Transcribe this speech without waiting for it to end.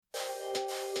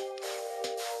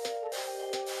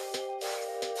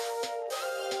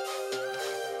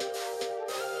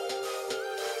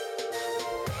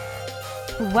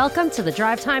Welcome to the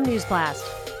Drive Time News Blast.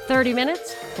 30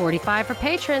 minutes, 45 for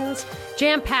patrons.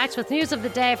 Jam-packed with news of the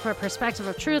day from a perspective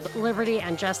of truth, liberty,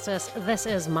 and justice. This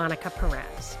is Monica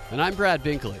Perez. And I'm Brad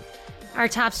Binkley. Our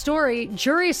top story,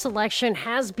 jury selection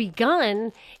has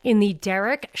begun in the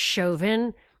Derek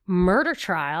Chauvin murder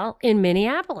trial in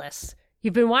Minneapolis.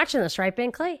 You've been watching this, right,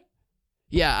 Binkley?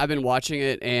 Yeah, I've been watching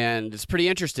it, and it's pretty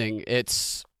interesting.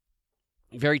 It's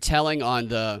very telling on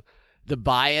the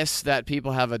bias that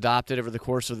people have adopted over the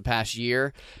course of the past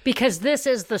year. Because this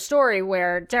is the story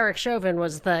where Derek Chauvin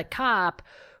was the cop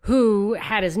who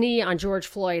had his knee on George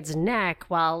Floyd's neck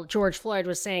while George Floyd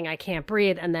was saying, "I can't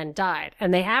breathe," and then died.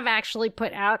 And they have actually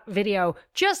put out video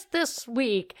just this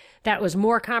week that was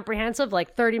more comprehensive,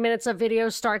 like 30 minutes of video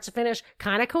start to finish.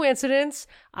 Kind of coincidence.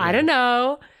 I don't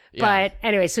know. Yeah. But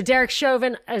anyway, so Derek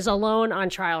Chauvin is alone on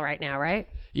trial right now, right?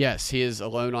 Yes, he is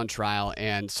alone on trial,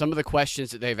 and some of the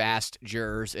questions that they've asked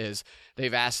jurors is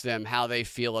they've asked them how they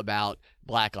feel about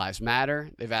Black Lives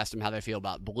Matter. They've asked them how they feel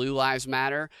about Blue Lives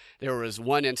Matter. There was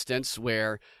one instance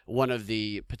where one of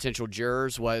the potential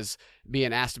jurors was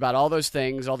being asked about all those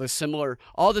things, all the similar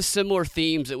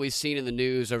themes that we've seen in the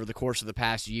news over the course of the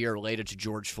past year related to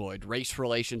George Floyd, race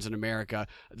relations in America,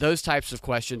 those types of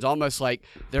questions, almost like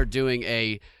they're doing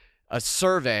a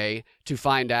survey to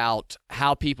find out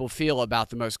how people feel about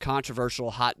the most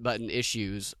controversial hot-button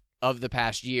issues of the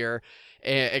past year,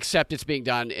 except it's being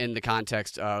done in the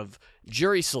context of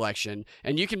jury selection.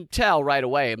 And you can tell right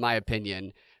away, in my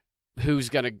opinion, who's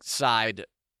going to side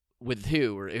with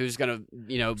who, or who's going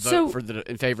to, vote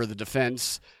in favor of the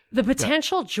defense. The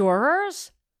potential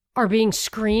jurors are being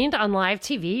screened on live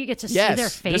TV. You get to see their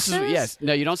faces?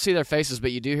 No, you don't see their faces,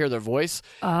 but you do hear their voice.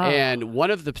 Oh. And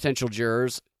one of the potential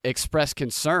jurors expressed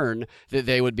concern that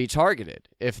they would be targeted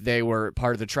if they were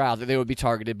part of the trial, that they would be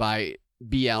targeted by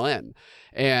BLM.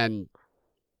 And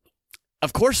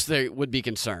of course they would be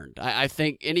concerned. I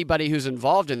think anybody who's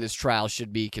involved in this trial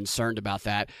should be concerned about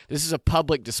that. This is a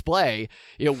public display.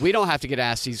 We don't have to get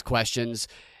asked these questions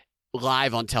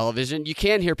live on television. You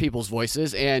can hear people's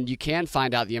voices, and you can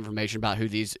find out the information about who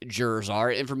these jurors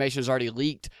are. Information is already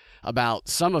leaked about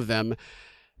some of them.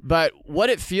 But what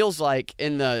it feels like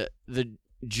in the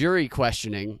jury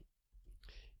questioning,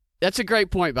 that's a great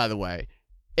point, by the way.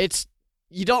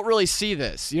 You don't really see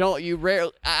this.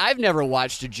 I've never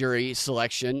watched a jury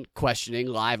selection questioning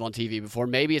live on TV before.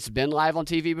 Maybe it's been live on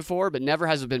TV before, but never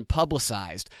has it been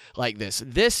publicized like this.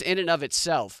 This in and of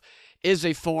itself is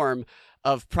a form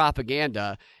of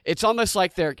propaganda. It's almost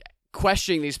like they're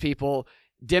questioning these people,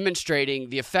 demonstrating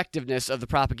the effectiveness of the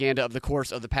propaganda of the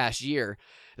course of the past year.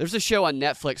 There's a show on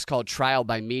Netflix called Trial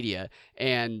by Media,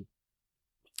 and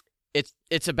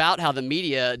it's about how the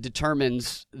media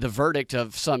determines the verdict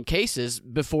of some cases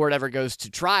before it ever goes to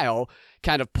trial,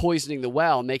 kind of poisoning the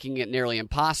well, making it nearly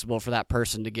impossible for that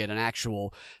person to get an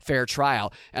actual fair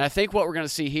trial. And I think what we're going to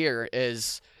see here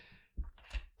is,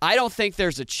 I don't think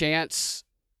there's a chance,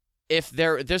 if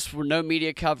this were no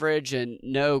media coverage and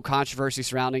no controversy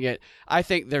surrounding it, I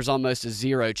think there's almost a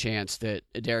zero chance that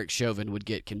Derek Chauvin would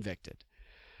get convicted.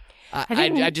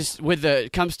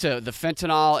 It comes to the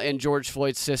fentanyl in George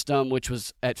Floyd's system, which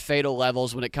was at fatal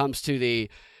levels. When it comes to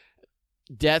the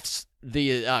deaths,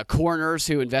 the coroners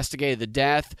who investigated the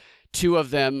death, two of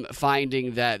them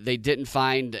finding that they didn't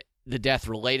find the death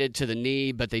related to the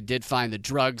knee, but they did find the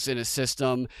drugs in his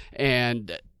system,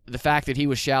 and the fact that he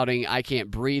was shouting, "I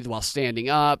can't breathe," while standing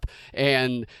up.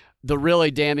 And the really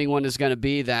damning one is going to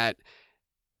be that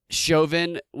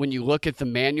Chauvin, when you look at the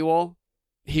manual,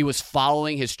 he was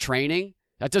following his training.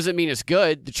 That doesn't mean it's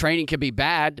good. The training can be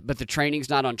bad, but the training's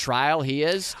not on trial. He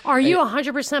is. Are you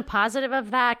 100% positive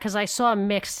of that? Because I saw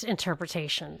mixed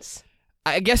interpretations.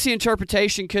 I guess the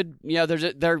interpretation could,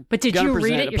 But did you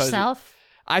read it yourself?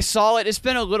 I saw it. It's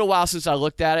been a little while since I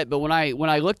looked at it, but when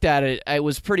I looked at it, it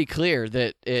was pretty clear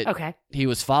that he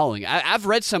was following. I've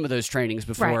read some of those trainings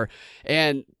before, right.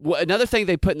 And another thing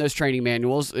they put in those training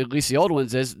manuals, at least the old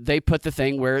ones, is they put the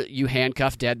thing where you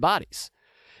handcuff dead bodies.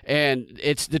 And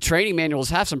the training manuals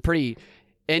have some pretty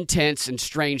intense and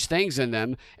strange things in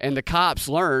them, and the cops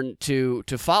learn to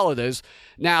follow those.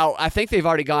 Now, I think they've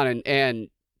already gone and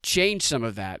changed some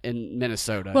of that in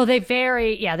Minnesota. Well, they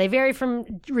vary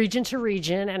from region to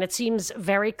region, and it seems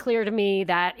very clear to me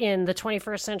that in the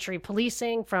 21st century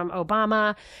policing from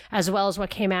Obama, as well as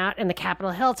what came out in the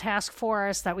Capitol Hill Task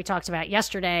Force that we talked about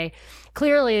yesterday,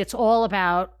 clearly it's all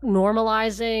about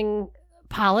normalizing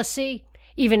policy.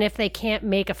 Even if they can't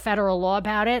make a federal law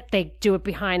about it, they do it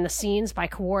behind the scenes by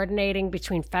coordinating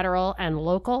between federal and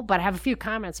local. But I have a few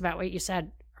comments about what you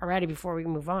said already before we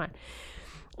move on,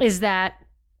 is that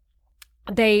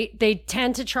they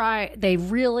tend to try, they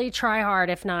really try hard,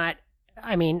 if not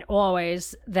I mean,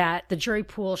 always, that the jury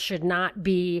pool should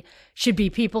be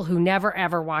people who never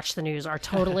ever watch the news, are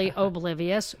totally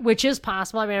oblivious, which is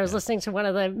possible. I mean, I was listening to one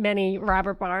of the many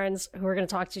Robert Barnes, who we're going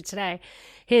to talk to today,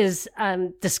 his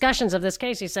discussions of this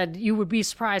case. He said, you would be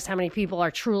surprised how many people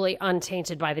are truly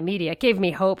untainted by the media. It gave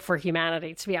me hope for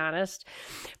humanity, to be honest.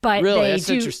 But really, that's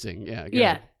interesting. Yeah.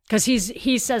 Yeah. Because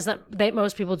he says that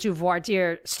most people do voir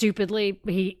dire stupidly.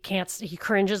 He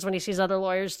cringes when he sees other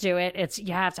lawyers do it.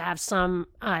 You have to have some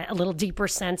a little deeper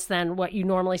sense than what you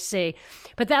normally see.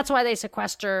 But that's why they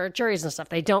sequester juries and stuff.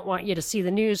 They don't want you to see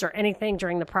the news or anything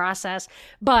during the process.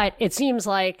 But it seems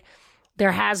like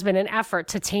there has been an effort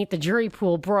to taint the jury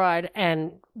pool broad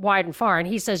and wide and far. And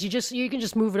he says you can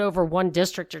just move it over one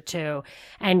district or two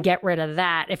and get rid of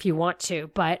that if you want to.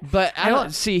 But I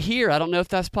don't see here. I don't know if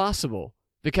that's possible.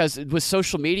 Because with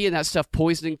social media and that stuff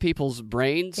poisoning people's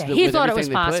brains, he thought it was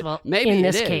possible. Maybe in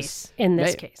this case. In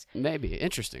this case, maybe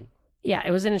interesting. Yeah,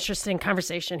 it was an interesting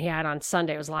conversation he had on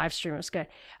Sunday. It was live stream. It was good.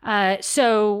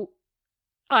 So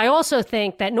I also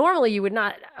think that normally you would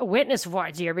not witness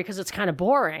voir dire because it's kind of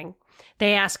boring.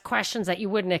 They ask questions that you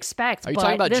wouldn't expect. Are you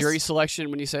talking about jury selection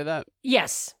when you say that?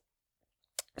 Yes.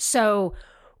 So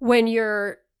when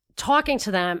you're talking to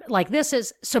them like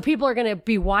so people are going to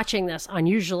be watching this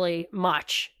unusually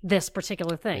much, this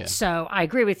particular thing. Yeah. So I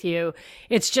agree with you.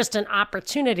 It's just an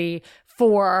opportunity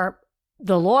for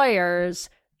the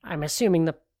lawyers. I'm assuming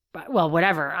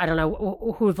whatever. I don't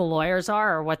know who the lawyers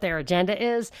are or what their agenda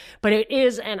is, but it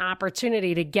is an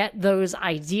opportunity to get those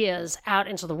ideas out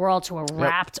into the world to a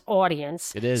rapt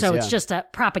audience. It is. So it's just a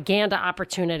propaganda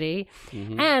opportunity.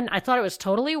 Mm-hmm. And I thought it was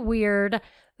totally weird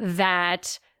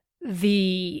that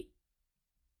the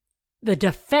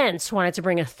defense wanted to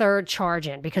bring a third charge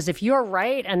in, because if you're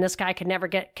right and this guy could never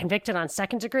get convicted on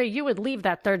second degree, you would leave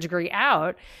that third degree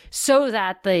out so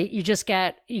that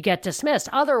you get dismissed.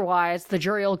 Otherwise, the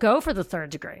jury will go for the third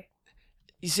degree.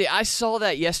 You see, I saw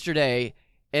that yesterday,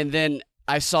 and then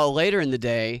I saw later in the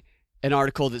day an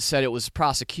article that said it was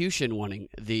prosecution wanting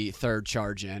the third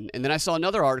charge in. And then I saw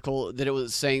another article that it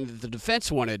was saying that the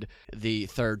defense wanted the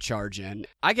third charge in.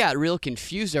 I got real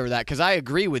confused over that because I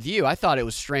agree with you. I thought it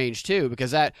was strange too,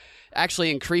 because that actually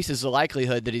increases the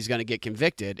likelihood that he's going to get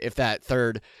convicted if that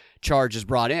third charge is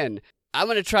brought in. I'm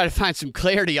going to try to find some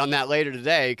clarity on that later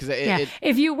today.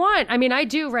 If you want, I mean, I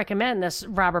do recommend this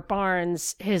Robert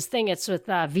Barnes, his thing. It's with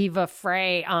Viva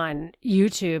Frey on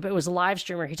YouTube. It was a live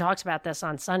streamer. He talks about this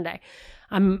on Sunday.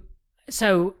 I'm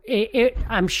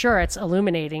sure it's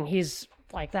illuminating. He's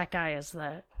like, that guy is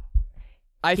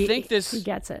he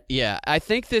gets it. Yeah. I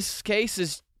think this case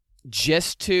is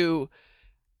just to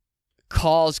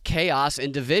cause chaos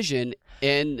and division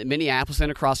in Minneapolis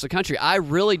and across the country. I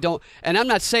really don't, and I'm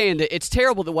not saying that it's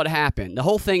terrible that what happened. The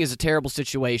whole thing is a terrible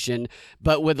situation,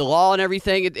 but with the law and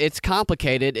everything, it's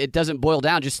complicated. It doesn't boil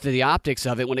down just to the optics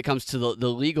of it when it comes to the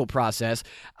legal process.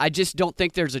 I just don't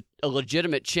think there's a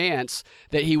legitimate chance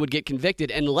that he would get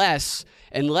convicted unless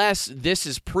this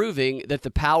is proving that the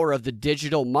power of the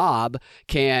digital mob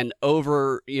can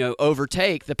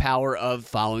overtake the power of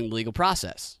following the legal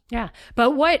process. Yeah.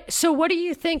 But what do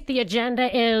you think the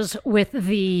agenda is with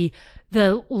the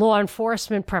law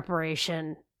enforcement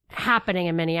preparation happening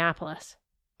in Minneapolis?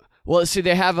 Well, see,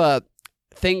 they have a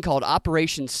thing called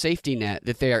Operation Safety Net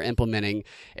that they are implementing,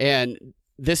 and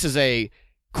this is a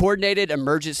coordinated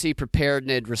emergency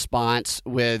preparedness response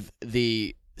with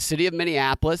the city of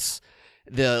Minneapolis,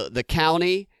 the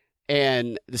county,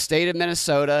 and the state of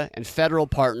Minnesota and federal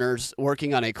partners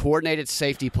working on a coordinated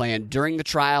safety plan during the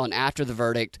trial and after the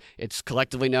verdict. It's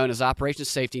collectively known as Operation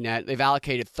Safety Net. They've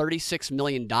allocated $36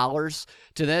 million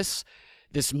to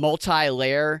this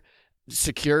multi-layer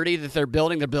security that they're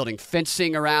building. They're building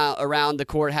fencing around the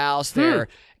courthouse. They're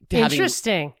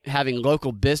having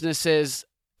local businesses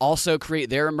also create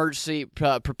their emergency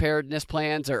preparedness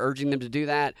plans. They're urging them to do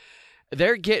that.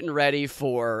 They're getting ready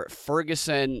for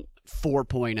Ferguson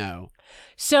 4.0.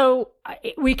 So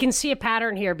we can see a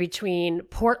pattern here between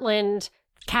Portland,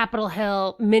 Capitol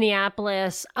Hill,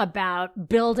 Minneapolis about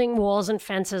building walls and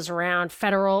fences around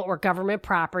federal or government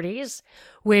properties,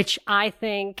 which I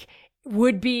think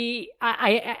would be,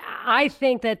 I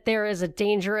think that there is a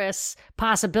dangerous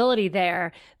possibility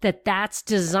there that's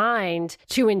designed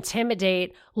to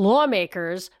intimidate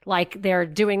lawmakers, like they're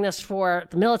doing this for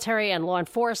the military and law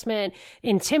enforcement,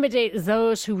 intimidate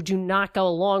those who do not go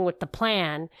along with the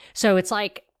plan. So it's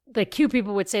like the Q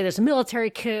people would say there's a military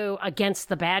coup against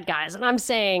the bad guys. And I'm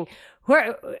saying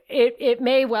where it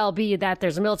may well be that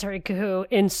there's a military coup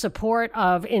in support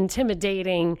of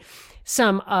intimidating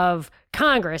some of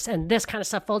Congress, and this kind of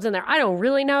stuff folds in there. I don't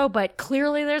really know, but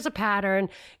clearly there's a pattern.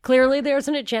 Clearly there's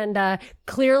an agenda.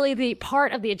 Clearly the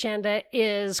part of the agenda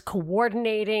is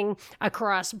coordinating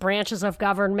across branches of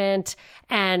government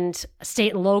and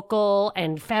state and local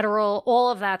and federal,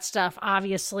 all of that stuff.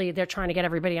 Obviously, they're trying to get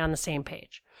everybody on the same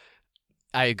page.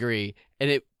 I agree.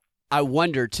 And I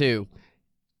wonder, too,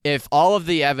 if all of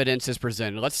the evidence is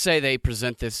presented, let's say they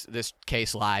present this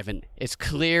case live, and it's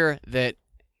clear that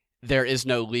there is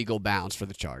no legal bounds for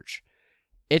the charge.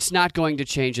 It's not going to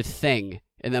change a thing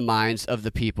in the minds of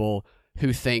the people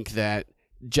who think that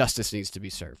justice needs to be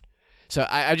served. So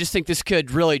I just think this could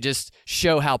really just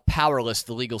show how powerless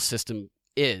the legal system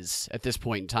is at this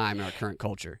point in time in our current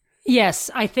culture. Yes,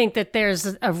 I think that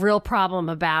there's a real problem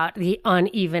about the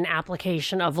uneven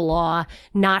application of law,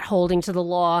 not holding to the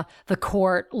law, the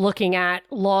court looking at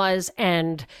laws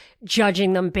and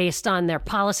judging them based on their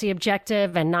policy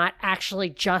objective and not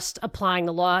actually just applying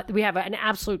the law. We have an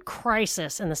absolute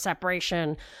crisis in the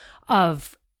separation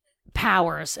of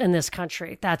powers in this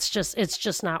country. It's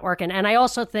just not working. And I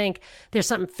also think there's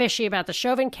something fishy about the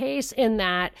Chauvin case in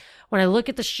that when I look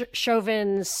at the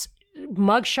Chauvin's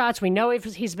mugshots, we know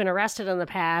he's been arrested in the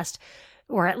past,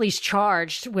 or at least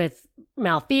charged with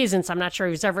malfeasance. I'm not sure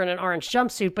he was ever in an orange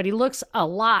jumpsuit, but he looks a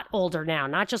lot older now,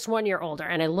 not just 1 year older.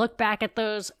 And I look back at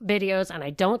those videos and I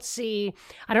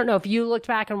don't know if you looked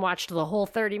back and watched the whole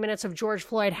 30 minutes of George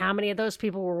Floyd, how many of those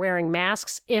people were wearing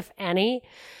masks, if any.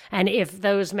 And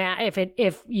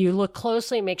if you look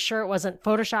closely, make sure it wasn't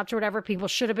photoshopped or whatever, people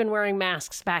should have been wearing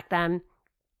masks back then.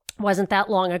 Wasn't that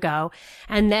long ago.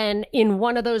 And then in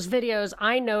one of those videos,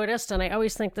 I noticed, and I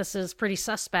always think this is pretty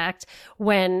suspect,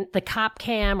 when the cop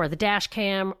cam or the dash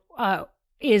cam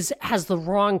has the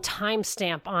wrong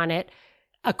timestamp on it,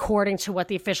 according to what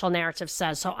the official narrative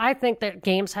says. So I think that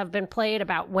games have been played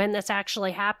about when this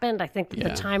actually happened. I think that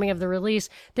the timing of the release,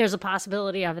 there's a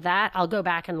possibility of that. I'll go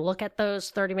back and look at those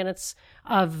 30 minutes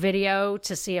of video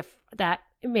to see if that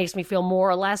makes me feel more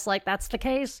or less like that's the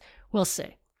case. We'll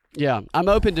see. Yeah, I'm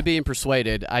open to being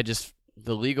persuaded.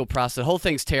 The legal process, the whole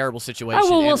thing's a terrible situation. Oh,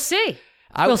 well, we'll see.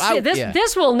 We'll see.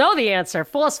 This will know the answer.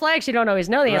 False flags, you don't always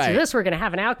know the answer. Right. This, we're going to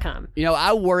have an outcome.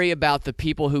 I worry about the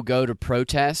people who go to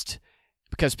protest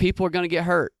because people are going to get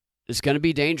hurt. It's going to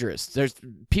be dangerous.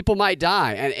 People might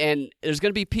die, and there's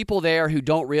going to be people there who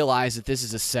don't realize that this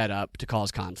is a setup to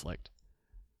cause conflict.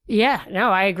 Yeah,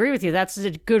 no, I agree with you. That's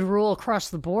a good rule across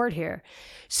the board here.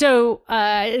 So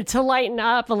to lighten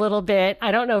up a little bit,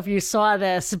 I don't know if you saw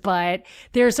this, but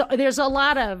there's a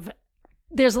lot of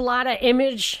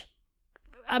image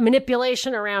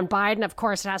manipulation around Biden. Of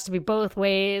course, it has to be both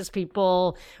ways.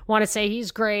 People want to say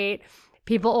he's great.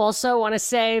 People also want to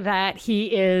say that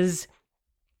he is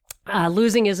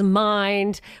losing his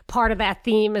mind. Part of that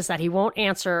theme is that he won't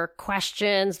answer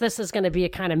questions. This is going to be a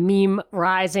kind of meme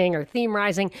rising or theme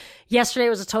rising. Yesterday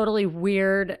was a totally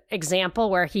weird example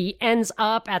where he ends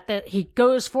up he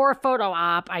goes for a photo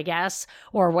op, I guess,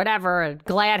 or whatever, a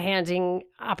glad handing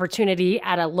opportunity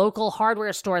at a local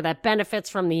hardware store that benefits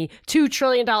from the $2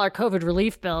 trillion COVID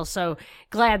relief bill. So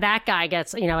glad that guy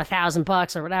gets,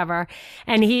 $1,000 or whatever.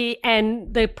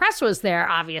 And the press was there,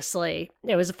 obviously.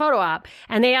 It was a photo op.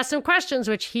 And they asked him questions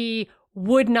which he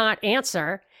would not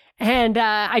answer. And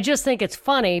I just think it's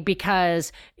funny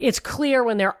because it's clear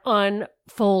when they're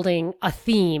unfolding a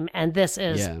theme, and this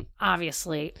is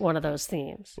obviously one of those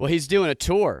themes. Well, he's doing a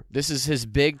tour. This is his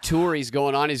big tour he's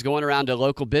going on. He's going around to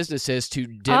local businesses to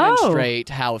demonstrate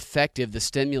how effective the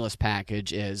stimulus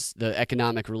package is, the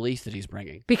economic relief that he's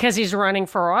bringing. Because he's running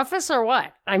for office or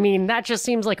what? I mean, that just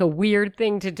seems like a weird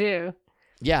thing to do.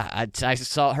 Yeah,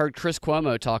 I heard Chris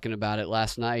Cuomo talking about it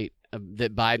last night,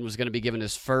 that Biden was going to be giving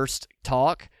his first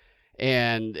talk.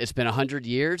 And it's been 100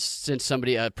 years since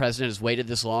a president has waited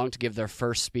this long to give their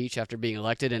first speech after being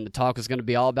elected. And the talk is going to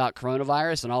be all about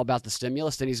coronavirus and all about the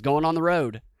stimulus. And he's going on the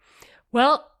road.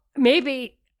 Well,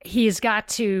 maybe he's got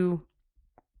to,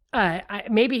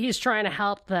 maybe he's trying to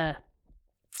help the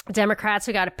Democrats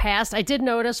who got it passed. I did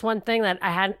notice one thing that I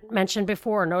hadn't mentioned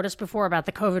before or noticed before about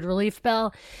the COVID relief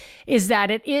bill is that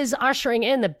it is ushering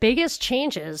in the biggest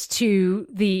changes to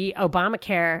the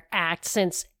Obamacare Act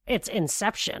since its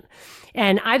inception.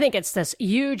 And I think it's this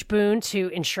huge boon to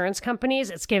insurance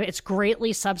companies. It's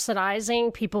greatly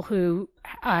subsidizing people who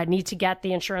need to get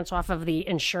the insurance off of the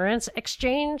insurance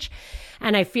exchange.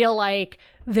 And I feel like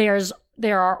there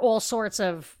are all sorts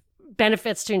of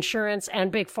benefits to insurance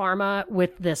and big pharma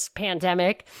with this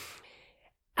pandemic.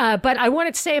 But I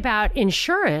wanted to say about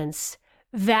insurance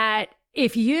that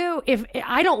if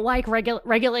I don't like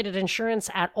regulated insurance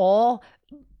at all,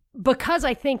 because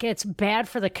I think it's bad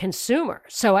for the consumer.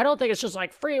 So I don't think it's just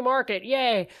like free market,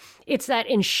 yay. It's that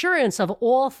insurance of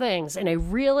all things in a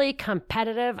really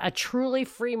competitive, a truly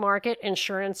free market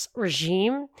insurance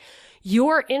regime,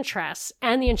 your interests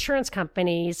and the insurance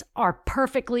companies are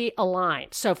perfectly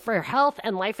aligned. So for health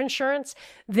and life insurance,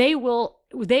 they will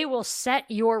set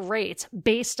your rates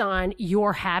based on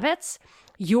your habits,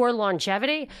 your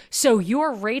longevity. So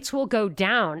your rates will go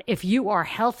down if you are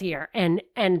healthier and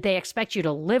they expect you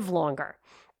to live longer.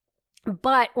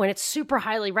 But when it's super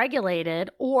highly regulated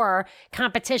or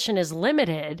competition is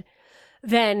limited,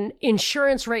 then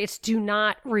insurance rates do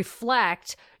not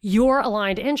reflect your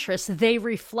aligned interests. They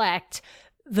reflect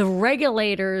the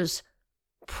regulators'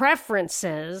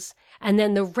 preferences, and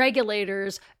then the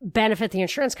regulators benefit the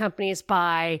insurance companies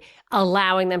by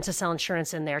allowing them to sell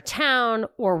insurance in their town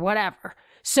or whatever.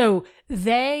 So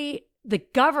the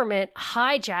government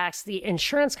hijacks the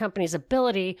insurance company's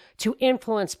ability to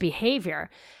influence behavior.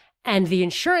 And the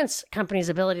insurance company's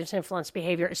ability to influence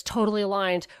behavior is totally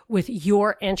aligned with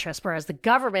your interest, whereas the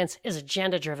government's is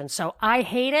agenda-driven. So I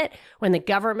hate it when the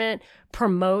government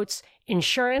promotes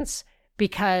insurance,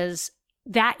 because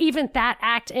that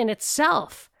act in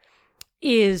itself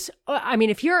is, I mean,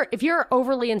 if you're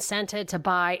overly incented to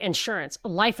buy insurance,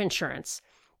 life insurance,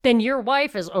 then your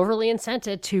wife is overly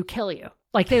incented to kill you.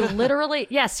 Like they literally,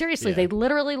 seriously, they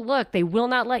literally they will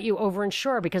not let you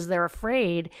overinsure because they're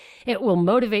afraid it will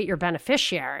motivate your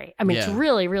beneficiary. I mean, it's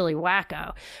really, really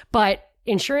wacko. But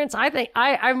insurance, I think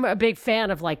I'm a big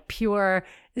fan of like pure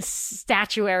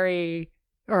statuary,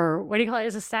 or what do you call it?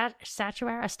 Is a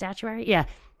statuary? A statuary? Yeah.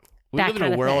 We live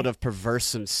in a world of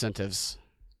perverse incentives.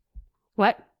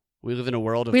 What? We live in a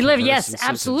world of perverse incentives.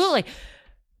 Absolutely.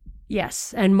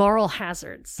 Yes, and moral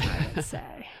hazards, I would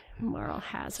say. Moral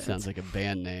hazards. Sounds like a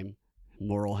band name.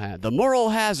 The Moral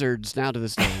Hazards, now to the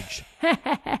stage.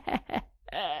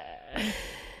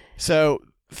 So,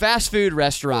 fast food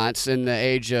restaurants in the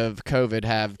age of COVID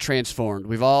have transformed.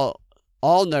 We've all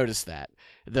noticed that.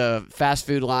 The fast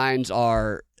food lines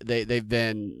they've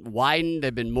been widened.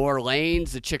 They've been more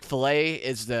lanes. The Chick-fil-A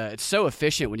it's so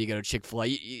efficient when you go to Chick-fil-A.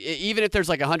 Even if there's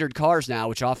like 100 cars now,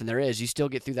 which often there is, you still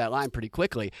get through that line pretty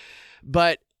quickly.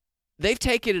 But they've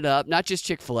taken it up, not just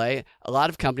Chick-fil-A. A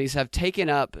lot of companies have taken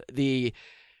up the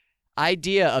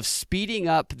idea of speeding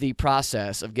up the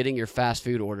process of getting your fast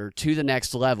food order to the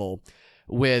next level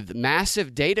with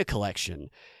massive data collection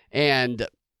and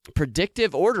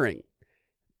predictive ordering.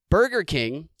 Burger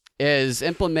King is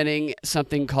implementing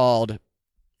something called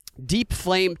deep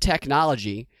flame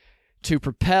technology to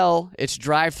propel its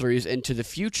drive-thrus into the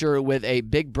future with a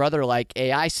Big Brother-like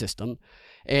AI system.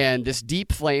 And this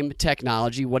deep flame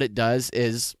technology, what it does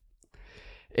is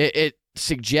it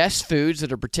suggests foods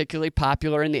that are particularly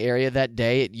popular in the area that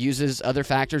day. It uses other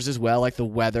factors as well, like the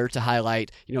weather, to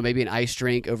highlight, maybe an ice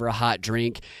drink over a hot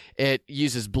drink. It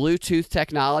uses Bluetooth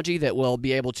technology that will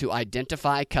be able to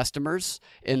identify customers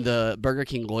in the Burger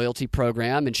King loyalty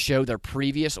program and show their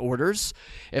previous orders.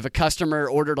 If a customer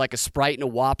ordered like a Sprite and a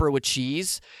Whopper with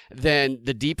cheese, then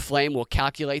the deep flame will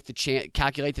calculate that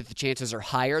the chances are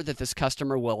higher that this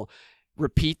customer will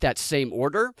repeat that same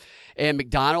order. And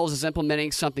McDonald's is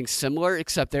implementing something similar,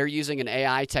 except they're using an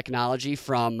AI technology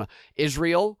from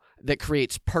Israel that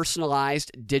creates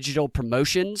personalized digital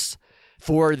promotions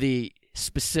for the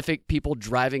specific people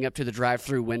driving up to the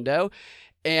drive-through window.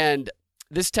 And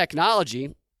this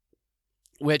technology,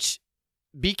 which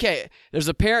there's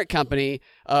a parent company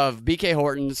of BK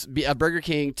Horton's, Burger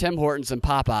King, Tim Hortons, and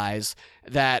Popeyes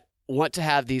that want to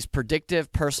have these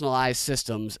predictive personalized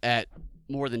systems at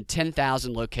more than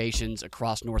 10,000 locations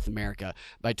across North America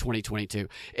by 2022.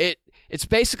 It's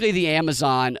basically the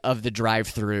Amazon of the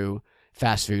drive-through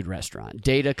fast food restaurant.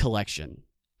 Data collection.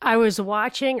 I was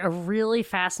watching a really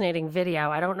fascinating video.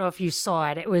 I don't know if you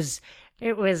saw it. It was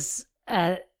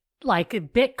like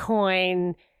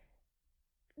Bitcoin,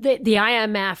 the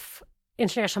IMF,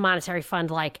 International Monetary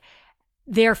Fund, like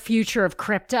their future of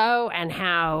crypto and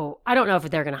how, I don't know if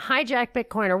they're going to hijack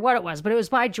Bitcoin or what it was, but it was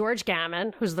by George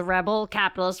Gammon, who's the rebel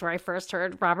capitalist where I first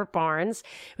heard Robert Barnes.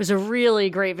 It was a really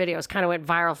great video. It kind of went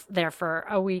viral there for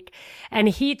a week. And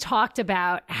he talked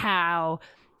about how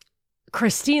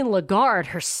Christine Lagarde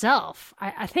herself,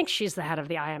 I think she's the head of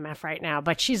the IMF right now,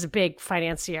 but she's a big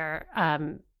financier,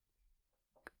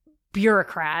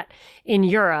 bureaucrat in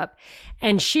Europe.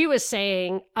 And she was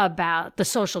saying about the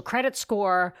social credit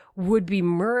score would be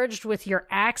merged with your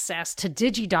access to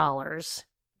DigiDollars,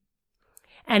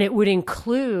 and it would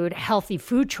include healthy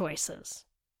food choices.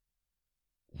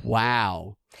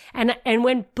 Wow. And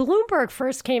when Bloomberg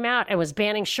first came out and was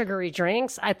banning sugary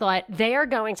drinks, I thought they are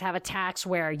going to have a tax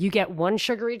where you get one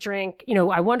sugary drink. You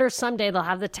know, I wonder if someday they'll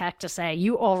have the tech to say,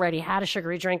 you already had a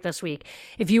sugary drink this week.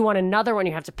 If you want another one,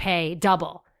 you have to pay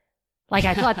double. Like,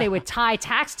 I thought they would tie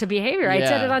tax to behavior. I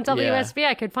said it on WSB.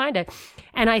 I could find it.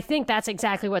 And I think that's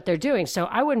exactly what they're doing. So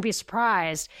I wouldn't be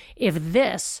surprised if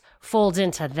this folds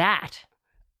into that.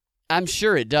 I'm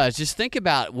sure it does. Just think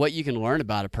about what you can learn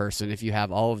about a person if you have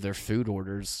all of their food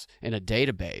orders in a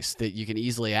database that you can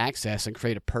easily access and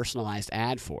create a personalized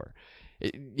ad for.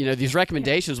 You know, these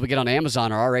recommendations we get on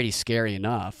Amazon are already scary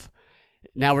enough.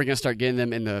 Now we're going to start getting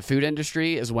them in the food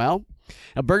industry as well.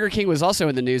 Now, Burger King was also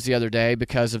in the news the other day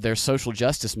because of their social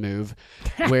justice move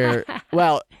where,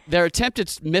 well, their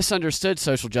attempted misunderstood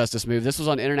social justice move. This was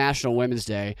on International Women's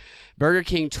Day. Burger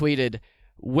King tweeted,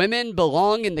 "Women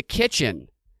belong in the kitchen."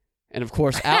 And, of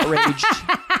course, outrage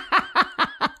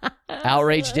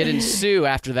did ensue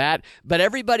after that. But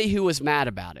everybody who was mad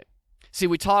about it. See,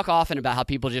 we talk often about how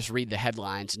people just read the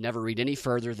headlines and never read any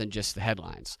further than just the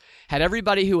headlines. Had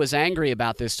everybody who was angry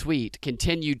about this tweet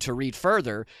continued to read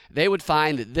further, they would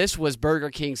find that this was Burger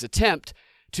King's attempt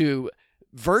to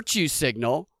virtue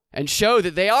signal and show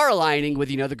that they are aligning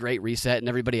with, you know, the Great Reset and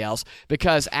everybody else.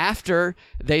 Because after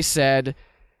they said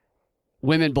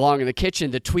women belong in the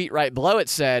kitchen, the tweet right below it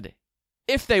said,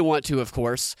 if they want to, of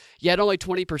course, yet only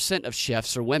 20% of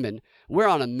chefs are women. We're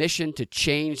on a mission to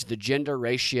change the gender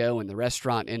ratio in the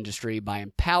restaurant industry by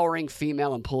empowering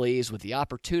female employees with the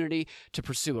opportunity to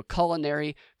pursue a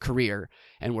culinary career.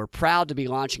 And we're proud to be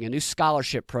launching a new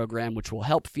scholarship program which will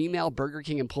help female Burger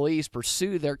King employees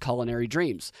pursue their culinary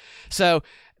dreams. So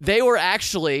they were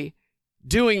actually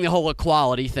doing the whole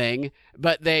equality thing,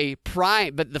 but the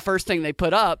first thing they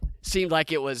put up seemed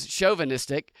like it was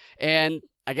chauvinistic, and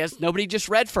I guess nobody just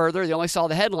read further. They only saw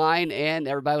the headline, and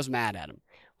everybody was mad at him.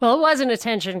 Well, it was an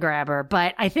attention grabber,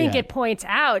 but I think it points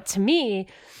out to me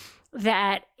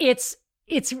that it's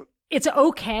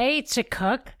okay to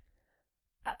cook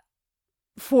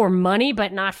for money,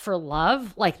 but not for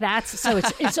love. Like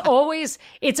it's always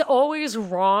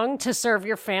wrong to serve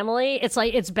your family. It's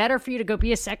like, it's better for you to go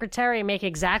be a secretary and make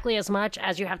exactly as much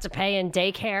as you have to pay in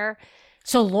daycare,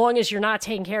 so long as you're not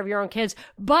taking care of your own kids.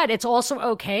 But it's also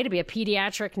okay to be a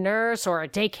pediatric nurse or a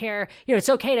daycare. You know, it's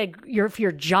okay if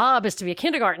your job is to be a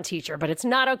kindergarten teacher, but it's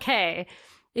not okay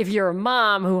if you're a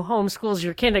mom who homeschools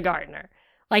your kindergartner.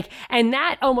 Like, and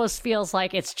that almost feels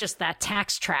like it's just that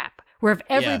tax trap where if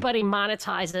everybody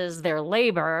monetizes their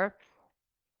labor,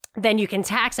 then you can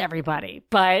tax everybody.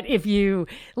 But if you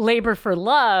labor for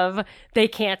love, they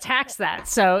can't tax that.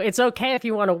 So it's okay if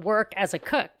you want to work as a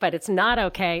cook, but it's not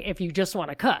okay if you just want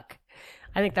to cook.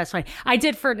 I think that's fine. I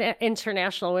did for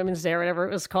International Women's Day or whatever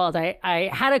it was called. I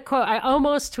had a quote. I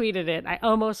almost tweeted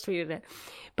it.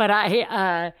 But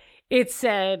it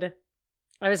said,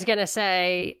 I was going to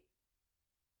say,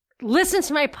 listen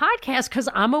to my podcast because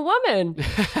I'm a woman.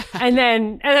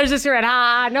 and I was just going,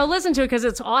 no, listen to it because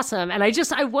it's awesome. And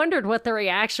I wondered what the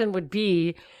reaction would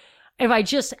be if I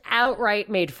just outright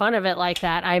made fun of it like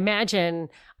that. I imagine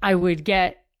I would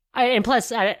get, and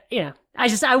plus, I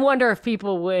wonder if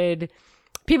people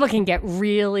can get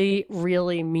really,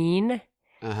 really mean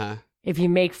if you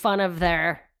make fun of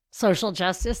their social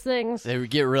justice things. They would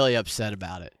get really upset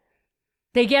about it.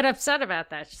 They get upset about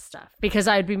that stuff because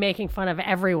I'd be making fun of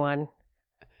everyone.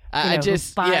 I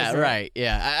just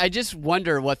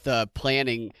wonder what the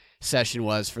planning session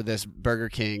was for this Burger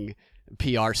King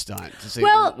PR stunt. To see,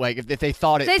 like if they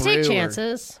thought it through. They take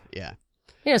chances. Yeah.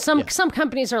 You know, some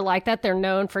companies are like that. They're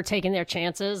known for taking their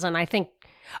chances. And I think,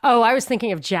 I was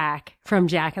thinking of Jack from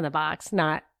Jack in the Box,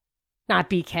 not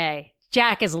BK.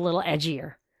 Jack is a little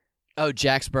edgier. Oh,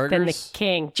 Jack's Burgers? Than the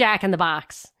King. Jack in the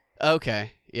Box.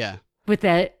 Okay, yeah.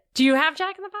 Do you have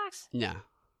Jack in the Box? No,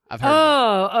 I've heard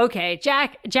of it. Okay.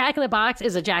 Jack in the Box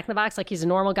is a Jack in the Box. Like, he's a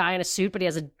normal guy in a suit, but he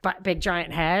has a big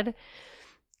giant head.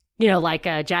 You know, like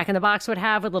a Jack in the Box would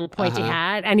have with a little pointy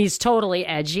hat. And he's totally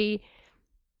edgy.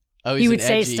 Oh, he would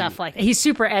say stuff like that. He's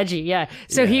super edgy, yeah.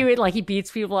 So he would, he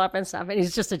beats people up and stuff, and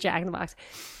he's just a Jack in the Box.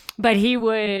 But he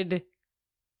would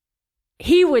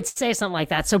say something like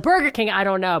that. So Burger King, I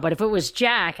don't know. But if it was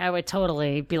Jack, I would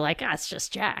totally be like, it's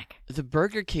just Jack. The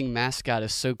Burger King mascot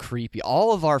is so creepy.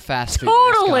 All of our fast food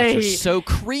mascots are so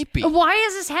creepy. Why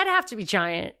does his head have to be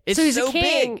giant? It's so he's so a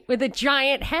king big. With a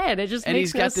giant head. It just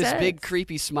makes no sense. And he's got this big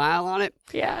creepy smile on it.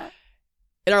 Yeah.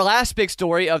 In our last big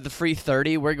story of the Free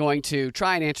 30, we're going to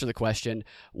try and answer the question,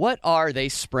 what are they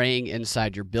spraying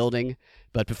inside your building?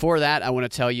 But before that, I want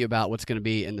to tell you about what's going to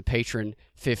be in the Patron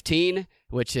 15,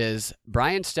 which is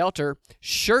Brian Stelter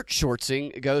shirt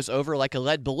shortsing goes over like a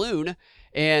lead balloon,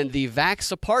 And the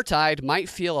vax apartheid might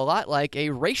feel a lot like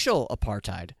a racial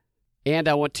apartheid. And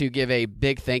I want to give a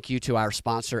big thank you to our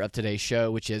sponsor of today's show,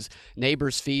 which is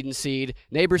Neighbors Feed and Seed,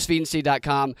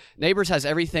 neighborsfeedandseed.com. Neighbors has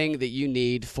everything that you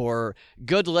need for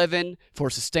good living,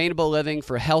 for sustainable living,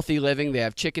 for healthy living. They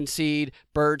have chicken seed,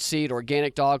 bird seed,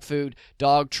 organic dog food,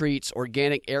 dog treats,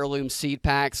 organic heirloom seed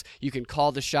packs. You can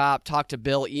call the shop, talk to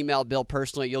Bill, email Bill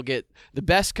personally. You'll get the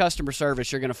best customer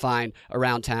service you're going to find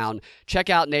around town.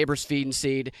 Check out Neighbors Feed and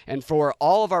Seed. And for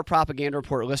all of our Propaganda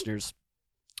Report listeners,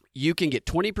 you can get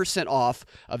 20% off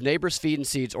of Neighbors Feed and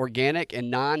Seed's organic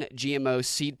and non-GMO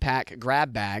seed pack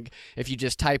grab bag if you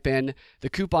just type in the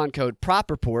coupon code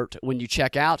PropReport when you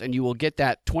check out, and you will get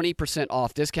that 20%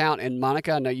 off discount. And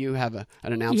Monica, I know you have an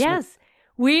announcement. Yes,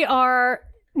 we are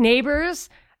Neighbors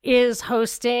is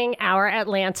hosting our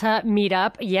Atlanta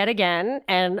meetup yet again,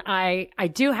 and I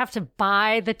do have to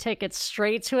buy the tickets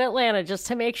straight to Atlanta just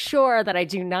to make sure that I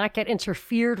do not get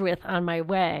interfered with on my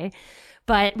way.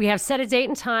 But we have set a date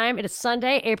and time. It is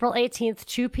Sunday, April 18th,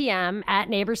 2 p.m. at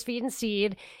Neighbors Feed and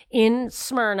Seed in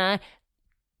Smyrna.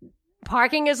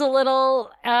 Parking is a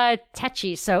little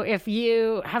tetchy, so if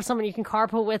you have someone you can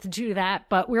carpool with, do that.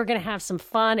 But we're going to have some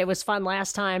fun. It was fun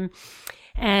last time,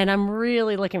 and I'm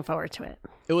really looking forward to it.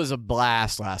 It was a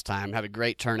blast last time. Had a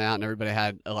great turnout, and everybody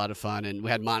had a lot of fun. And we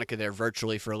had Monica there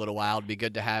virtually for a little while. It'd be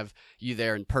good to have you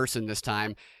there in person this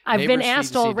time. I've been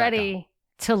asked already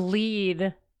to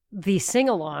lead the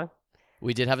sing-along.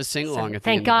 We did have a sing-along at the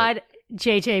thank end. God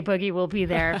JJ Boogie will be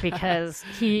there because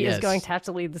he Yes. is going to have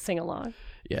to lead the sing-along.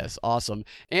 Yes, awesome.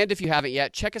 And if you haven't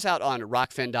yet, check us out on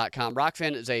rockfin.com.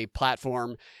 Rockfin is a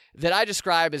platform that I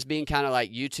describe as being kind of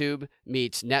like YouTube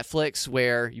meets Netflix,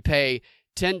 where you pay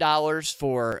 $10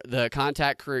 for the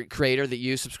content creator that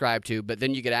you subscribe to, but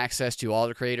then you get access to all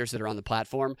the creators that are on the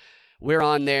platform. We're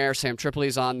on there. Sam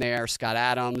Tripoli's on there. Scott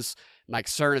Adams, Mike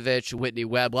Cernovich, Whitney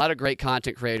Webb. A lot of great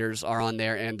content creators are on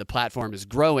there, and the platform is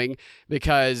growing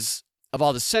because of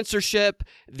all the censorship.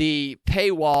 The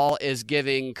paywall is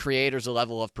giving creators a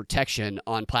level of protection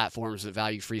on platforms that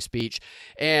value free speech.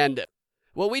 And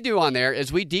what we do on there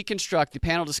is we deconstruct the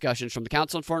panel discussions from the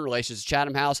Council on Foreign Relations,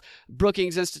 Chatham House,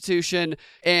 Brookings Institution,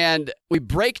 and we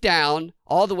break down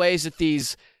all the ways that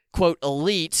these quote,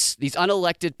 elites, these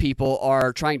unelected people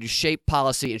are trying to shape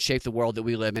policy and shape the world that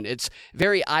we live in. It's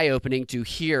very eye-opening to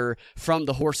hear from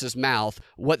the horse's mouth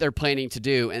what they're planning to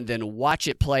do and then watch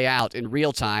it play out in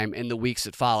real time in the weeks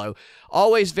that follow.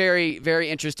 Always very, very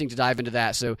interesting to dive into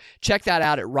that. So check that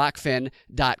out at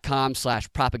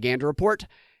rockfin.com/propaganda report.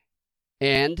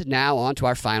 And now on to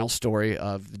our final story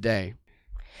of the day.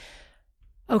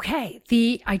 Okay,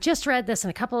 I just read this in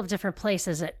a couple of different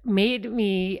places. It made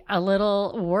me a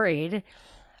little worried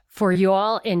for you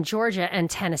all in Georgia and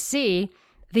Tennessee.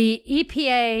 The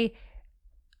EPA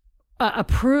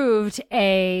approved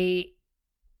a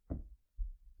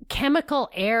chemical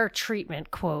air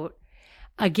treatment, quote,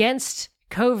 against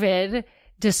COVID,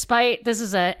 despite, this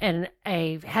is a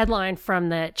headline from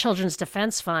the Children's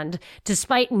Defense Fund,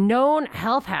 despite known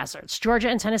health hazards. Georgia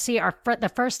and Tennessee are the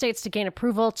first states to gain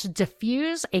approval to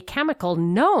diffuse a chemical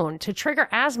known to trigger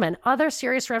asthma and other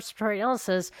serious respiratory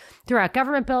illnesses throughout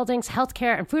government buildings,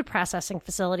 healthcare, and food processing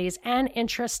facilities, and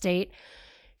intrastate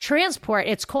transport.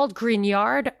 It's called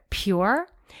Grignard Pure,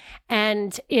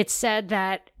 and it said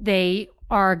that they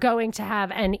are going to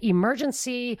have an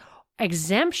emergency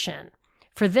exemption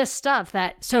for this stuff.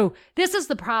 So this is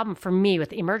the problem for me with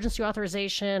the emergency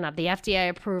authorization of the FDA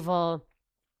approval,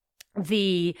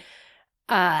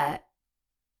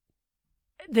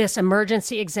 this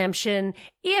emergency exemption.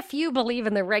 If you believe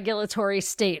in the regulatory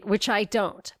state, which I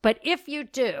don't, but if you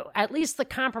do, at least the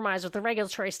compromise with the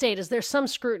regulatory state is there's some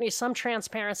scrutiny, some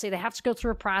transparency. They have to go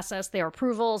through a process. Their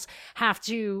approvals have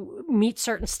to meet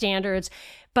certain standards.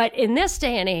 But in this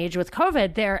day and age with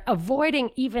COVID, they're avoiding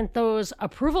even those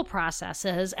approval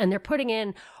processes, and they're putting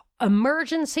in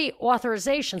emergency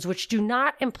authorizations, which do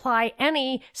not imply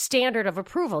any standard of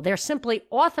approval. They're simply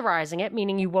authorizing it,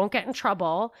 meaning you won't get in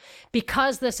trouble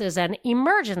because this is an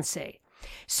emergency.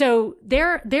 So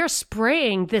they're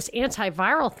spraying this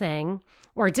antiviral thing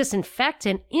or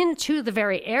disinfectant into the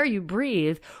very air you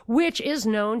breathe, which is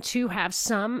known to have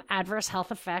some adverse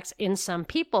health effects in some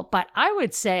people. But I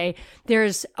would say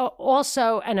there's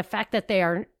also an effect that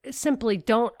they simply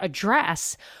don't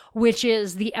address, which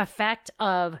is the effect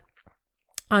on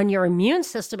your immune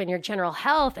system and your general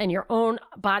health and your own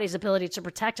body's ability to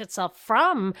protect itself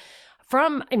from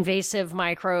from invasive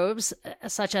microbes,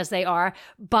 such as they are,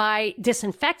 by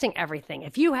disinfecting everything.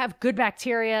 If you have good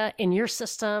bacteria in your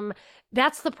system,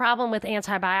 that's the problem with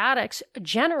antibiotics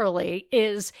generally,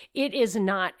 is it is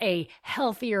not a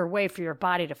healthier way for your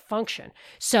body to function.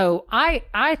 So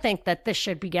I think that this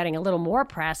should be getting a little more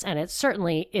press, and it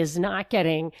certainly is not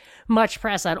getting much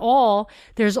press at all.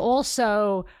 There's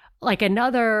also like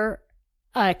another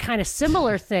kind of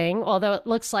similar thing, although it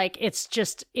looks like it's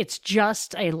just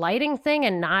a lighting thing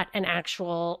and not an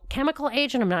actual chemical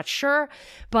agent. I'm not sure.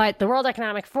 But the World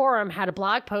Economic Forum had a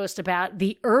blog post about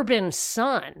the urban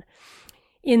sun.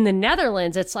 In the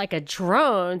Netherlands, it's like a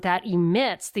drone that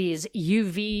emits these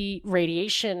UV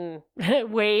radiation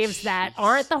waves that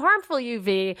aren't the harmful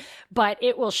UV, but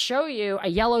it will show you a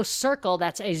yellow circle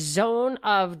that's a zone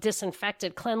of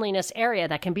disinfected cleanliness area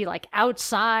that can be like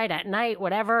outside at night,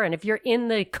 whatever. And if you're in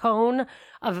the cone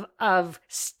of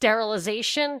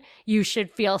sterilization, you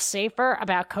should feel safer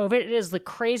about COVID. It is the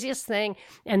craziest thing.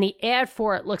 And the ad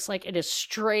for it looks like it is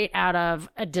straight out of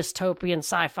a dystopian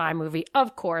sci-fi movie.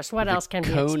 Of course, what else can be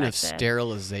expected? Cone of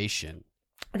sterilization.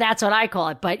 That's what I call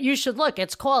it. But you should look.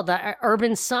 It's called the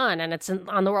Urban Sun, and it's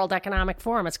on the World Economic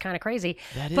Forum. It's kind of crazy.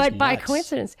 That is but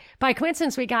nuts. by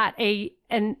coincidence, we got a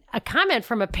comment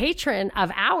from a patron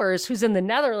of ours who's in the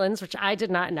Netherlands, which I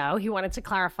did not know. He wanted to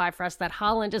clarify for us that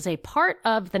Holland is a part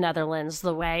of the Netherlands,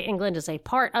 the way England is a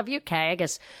part of UK. I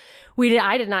guess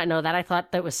I did not know that. I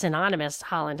thought that was synonymous,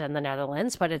 Holland and the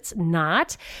Netherlands, but it's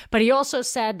not. But he also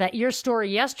said that your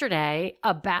story yesterday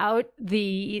about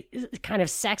the kind of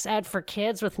sex ed for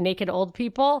kids with naked old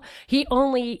people, he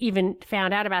only even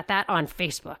found out about that on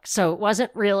Facebook. So it wasn't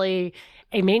really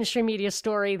a mainstream media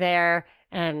story there.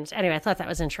 And anyway, I thought that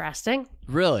was interesting.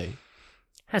 Really?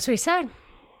 That's what he said.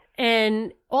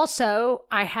 And also,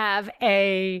 I have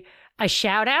a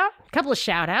shout out, a couple of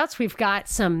shout outs. We've got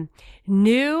some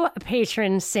new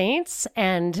patron saints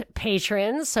and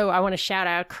patrons. So I want to shout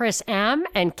out Chris M.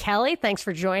 and Kelly. Thanks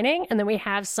for joining. And then we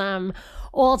have some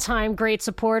all-time great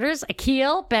supporters: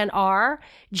 Akil, Ben R.,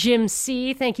 Jim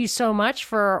C. Thank you so much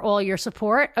for all your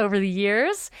support over the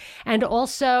years. And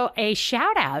also a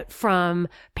shout out from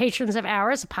patrons of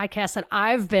ours, a podcast that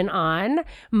I've been on,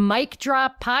 Mic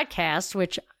Drop Podcast,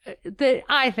 which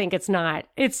I think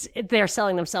they're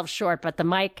selling themselves short, but the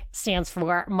mic stands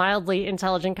for Mildly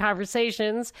Intelligent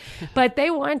Conversations. But they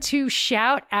want to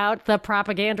shout out the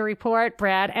Propaganda Report,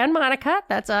 Brad and Monica,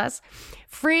 that's us,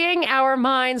 freeing our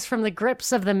minds from the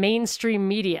grips of the mainstream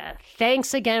media.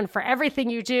 Thanks again for everything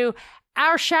you do.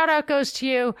 Our shout out goes to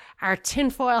you. Our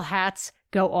tinfoil hats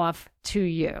go off to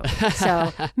you.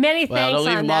 So many thanks. Well, don't leave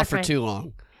on them that off for front. too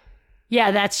long.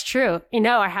 Yeah, that's true.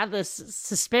 I have this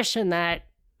suspicion that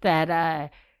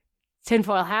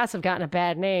tinfoil hats have gotten a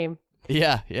bad name.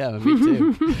 Yeah, me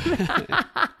too.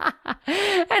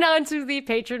 And on to the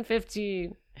Patron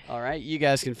 15. All right, you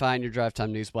guys can find your Drive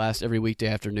Time News Blast every weekday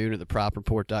afternoon at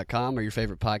thepropreport.com or your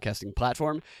favorite podcasting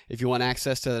platform. If you want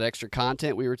access to that extra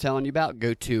content we were telling you about,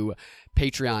 go to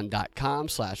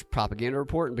patreon.com/propaganda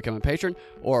report and become a patron,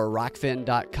 or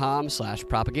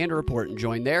rockfin.com/propaganda report and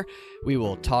join there. We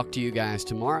will talk to you guys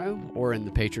tomorrow or in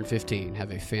the Patron 15. Have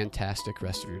a fantastic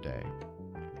rest of your day.